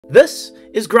This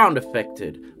is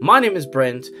Groundeffected. My name is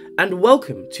Brent, and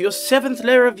welcome to your 7th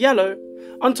layer of yellow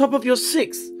on top of your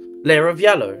 6th layer of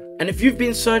yellow. And if you've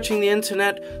been searching the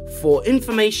internet for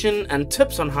information and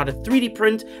tips on how to 3D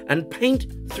print and paint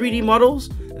 3D models,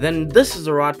 then this is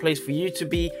the right place for you to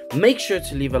be. Make sure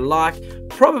to leave a like,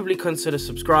 probably consider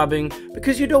subscribing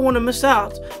because you don't want to miss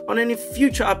out on any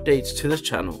future updates to this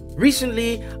channel.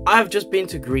 Recently, I've just been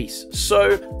to Greece,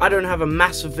 so I don't have a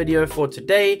massive video for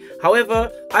today.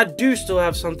 However, I do still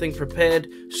have something prepared,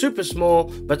 super small,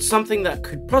 but something that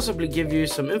could possibly give you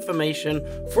some information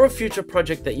for a future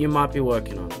project that you might be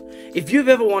working on. If you've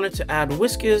ever wanted to add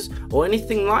whiskers or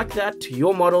anything like that to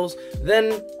your models,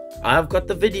 then I've got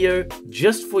the video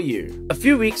just for you. A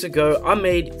few weeks ago, I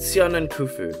made Djinn and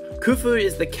Cufu. Cufu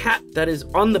is the cat that is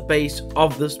on the base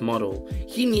of this model.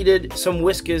 He needed some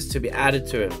whiskers to be added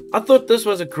to him. I thought this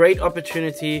was a great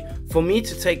opportunity for me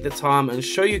to take the time and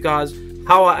show you guys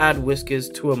how I add whiskers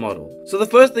to a model. So the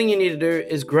first thing you need to do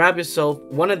is grab yourself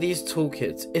one of these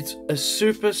toolkits. It's a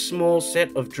super small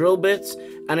set of drill bits,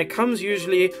 and it comes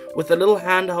usually with a little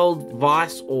handheld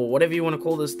vise or whatever you want to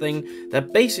call this thing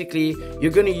that basically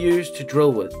you're going to use to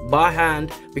drill with by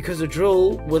hand, because a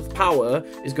drill with power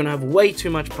is going to have way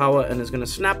too much power and is going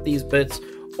to snap these bits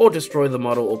or destroy the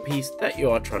model or piece that you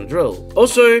are trying to drill.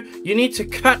 Also, you need to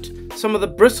cut some of the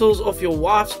bristles off your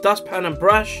wife's dustpan and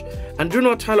brush, and do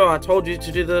not tell her I told you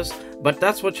to do this, but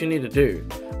that's what you need to do.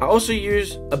 I also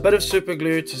use a bit of super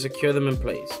glue to secure them in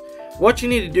place. What you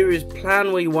need to do is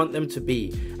plan where you want them to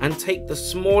be and take the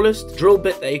smallest drill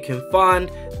bit that you can find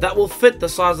that will fit the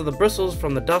size of the bristles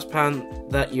from the dustpan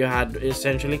that you had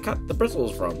essentially cut the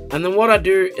bristles from. And then what I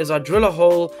do is I drill a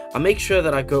hole. I make sure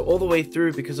that I go all the way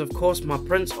through because of course my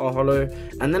prints are hollow,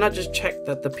 and then I just check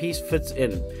that the piece fits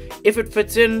in. If it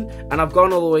fits in and I've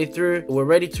gone all the way through, we're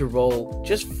ready to roll.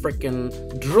 Just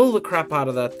freaking drill the crap out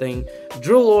of that thing.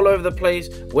 Drill all over the place,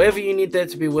 wherever you need there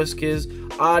to be whiskers.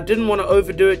 I didn't want to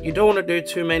overdo it. You don't want to do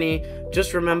too many.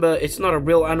 Just remember, it's not a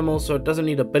real animal, so it doesn't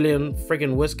need a billion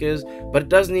friggin' whiskers, but it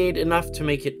does need enough to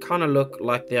make it kind of look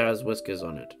like there has whiskers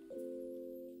on it.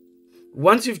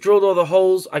 Once you've drilled all the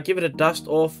holes, I give it a dust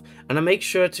off, and I make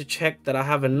sure to check that I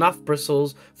have enough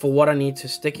bristles for what I need to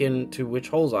stick into which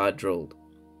holes I drilled.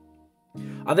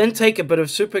 I then take a bit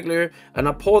of super glue and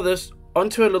I pour this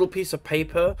onto a little piece of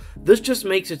paper. This just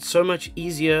makes it so much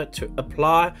easier to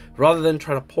apply rather than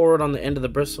try to pour it on the end of the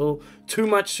bristle. Too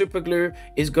much super glue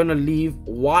is going to leave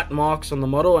white marks on the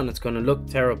model and it's going to look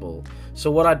terrible. So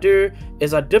what I do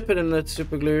is I dip it in the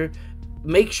super glue,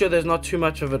 make sure there's not too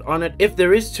much of it on it. If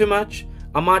there is too much,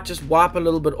 I might just wipe a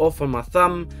little bit off on my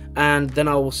thumb, and then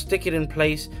I will stick it in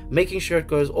place, making sure it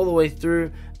goes all the way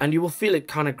through, and you will feel it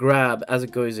kind of grab as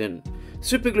it goes in.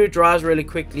 Super glue dries really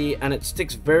quickly and it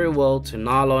sticks very well to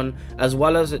nylon, as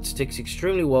well as it sticks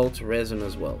extremely well to resin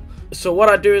as well. So what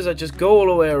I do is I just go all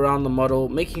the way around the model,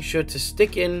 making sure to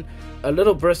stick in a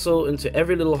little bristle into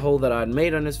every little hole that I had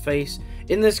made on his face.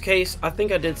 In this case, I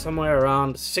think I did somewhere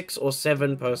around 6 or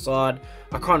 7 per side.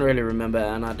 I can't really remember,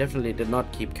 and I definitely did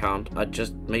not keep count. I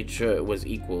just made sure it was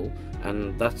equal,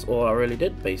 and that's all I really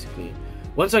did basically.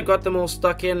 Once I got them all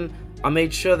stuck in, I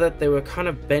made sure that they were kind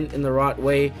of bent in the right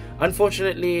way.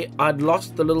 Unfortunately, I'd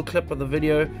lost the little clip of the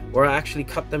video where I actually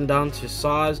cut them down to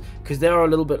size because they are a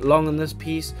little bit long in this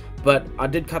piece, but I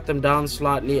did cut them down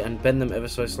slightly and bend them ever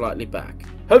so slightly back.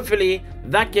 Hopefully,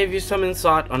 that gave you some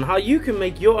insight on how you can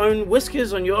make your own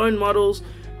whiskers on your own models,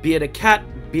 be it a cat,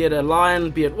 be it a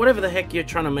lion, be it whatever the heck you're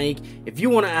trying to make. If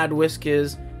you want to add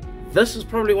whiskers, this is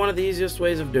probably one of the easiest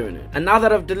ways of doing it. And now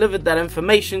that I've delivered that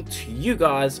information to you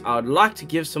guys, I would like to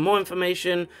give some more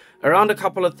information around a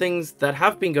couple of things that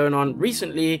have been going on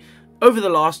recently over the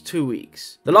last 2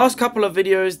 weeks. The last couple of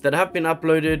videos that have been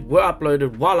uploaded were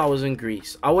uploaded while I was in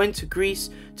Greece. I went to Greece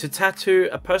to tattoo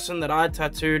a person that I had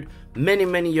tattooed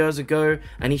many years ago,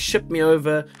 and he shipped me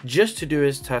over just to do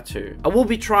his tattoo. I will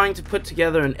be trying to put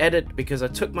together an edit because I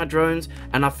took my drones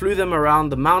and I flew them around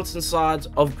the mountainsides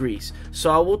of Greece.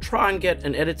 So I will try and get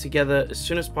an edit together as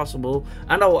soon as possible,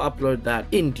 and I will upload that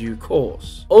in due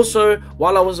course. Also,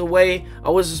 while I was away, I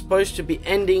was supposed to be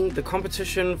ending the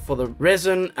competition for the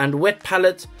resin and wet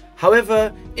palette.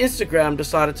 However, Instagram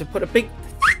decided to put a big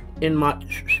in my,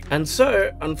 and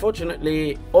so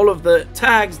unfortunately all of the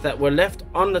tags that were left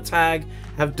on the tag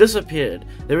have disappeared.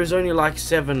 There is only like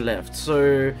 7 left.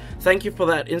 So thank you for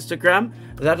that, Instagram.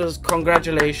 That is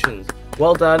congratulations,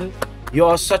 well done. You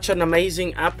are such an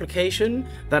amazing application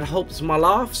that helps my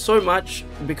life so much,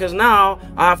 because now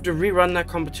I have to rerun that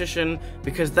competition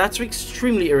because that's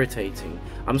extremely irritating.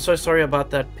 I'm so sorry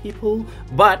about that, people,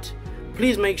 but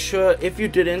please make sure if you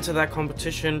did enter that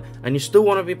competition and you still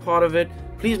want to be part of it,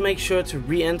 please make sure to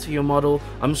re-enter your model.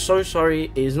 I'm so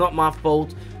sorry, it is not my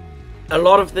fault. A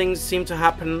lot of things seem to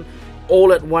happen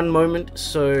all at one moment,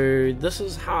 so this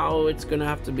is how it's gonna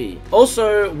have to be.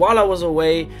 Also, while I was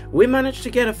away, we managed to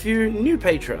get a few new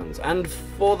patrons, and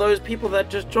for those people that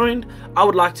just joined, I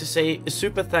would like to say a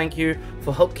super thank you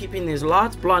for help keeping these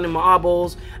lights blinding my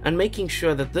eyeballs and making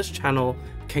sure that this channel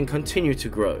can continue to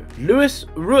grow. Lewis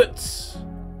Roots,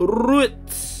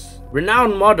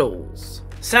 Renowned Models,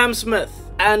 Sam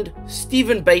Smith, and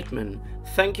Stephen Bateman.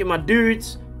 Thank you, my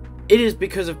dudes. It is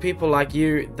because of people like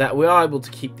you that we are able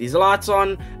to keep these lights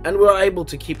on and we are able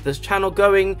to keep this channel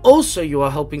going. Also, you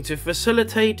are helping to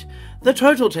facilitate the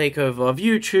total takeover of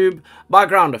YouTube by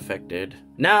Groundeffected.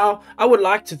 Now, I would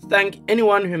like to thank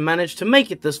anyone who managed to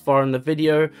make it this far in the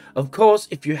video. Of course,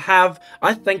 if you have,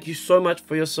 I thank you so much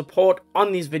for your support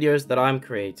on these videos that I'm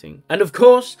creating. And of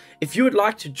course, if you would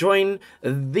like to join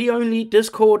the only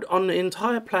Discord on the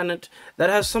entire planet that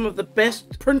has some of the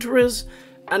best printerers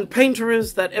and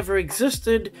painterers that ever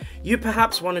existed, you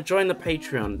perhaps want to join the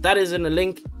Patreon. That is in a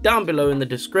link down below in the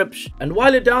description. And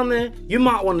while you're down there, you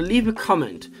might want to leave a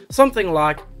comment, something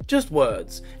like just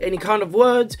words. Any kind of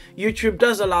words. YouTube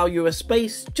does allow you a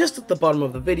space just at the bottom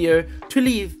of the video to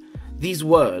leave these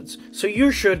words, so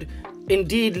you should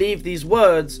indeed leave these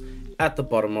words at the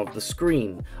bottom of the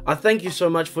screen. I thank you so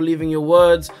much for leaving your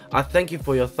words. I thank you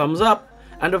for your thumbs up.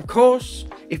 And of course,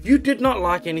 if you did not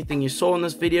like anything you saw in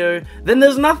this video, then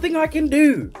there's nothing I can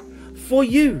do for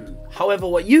you. However,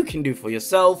 what you can do for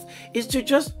yourself is to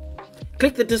just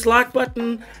click the dislike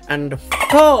button and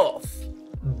f*** off,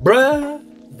 bruh.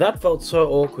 That felt so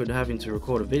awkward having to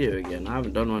record a video again. I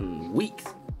haven't done one in weeks.